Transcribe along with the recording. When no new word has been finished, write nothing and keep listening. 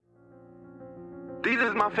These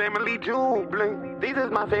is my family jewel bling. These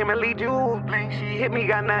is my family jewel bling. She hit me,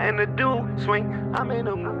 got nothing to do. Swing, I'm in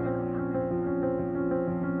a mood.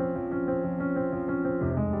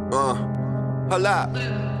 Hold up,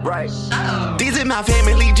 right. These is my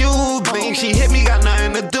family jewel bling. She hit me, got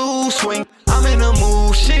nothing to do. Swing, I'm in a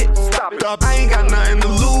mood. Shit, stop it. I ain't got nothing to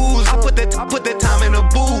lose. I put that time in the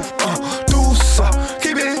booth.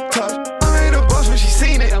 Keep it in touch. I ain't a boss when she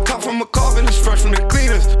seen it. Come from a coffin, it's fresh from the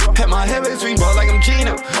cleaners. Had my head between ball like I'm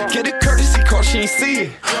Gina. Get a courtesy call, she ain't see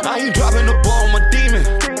it. I ain't dropping the ball, I'm a demon.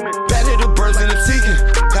 Better the birds than I'm seeking.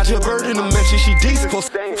 Got your bird in the mansion, she decent.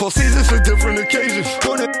 Four seasons for different occasions.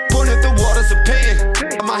 Point at the waters of pain.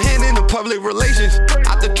 Got my hand in the public relations.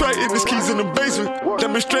 Out the tray, in his keys in the basement.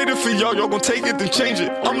 Demonstrated for y'all gon' take it, then change it.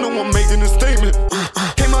 I'm the one making a statement.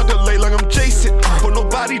 Came out the late like I'm Jason. But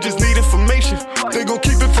nobody just need information. They gon'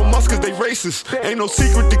 keep it from us cause they racist. Ain't no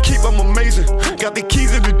secret to keep, I'm amazing. Got the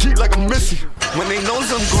keys in the Jeep like I'm missing. When they know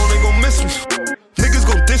I'm gone, they gon' miss me. Niggas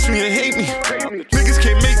gon' diss me and hate me. Niggas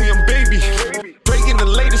can't make me, I'm baby. Breaking the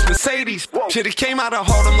latest Mercedes. Shit, it came out of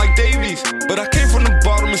Harlem like Davies. But I came from the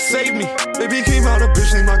bottom and saved me. Baby came out a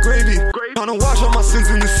bitch named my gravy. Tryna wash all my sins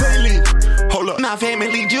in the saline. Hold up. My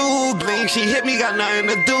family jewel bling. She hit me, got nothing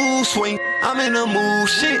to do. Swing, I'm in the mood.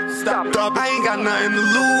 Shit, stop. I ain't got nothing to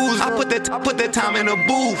lose. I put that time in the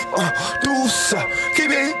booth.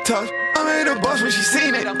 Keep it in touch. I made a boss when she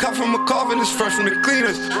seen it. Come from a coffin, it's fresh from the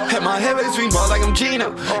cleaners. Had my head between balls like I'm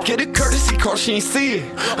Gina. Get a courtesy call, she ain't see it.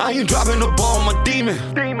 I ain't dropping the ball, I'm a demon.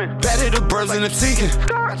 Better the birds than I'm seeking.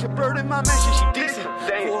 Got your bird in my mansion, she decent.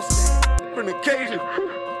 Different occasion.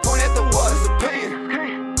 Point at the waters.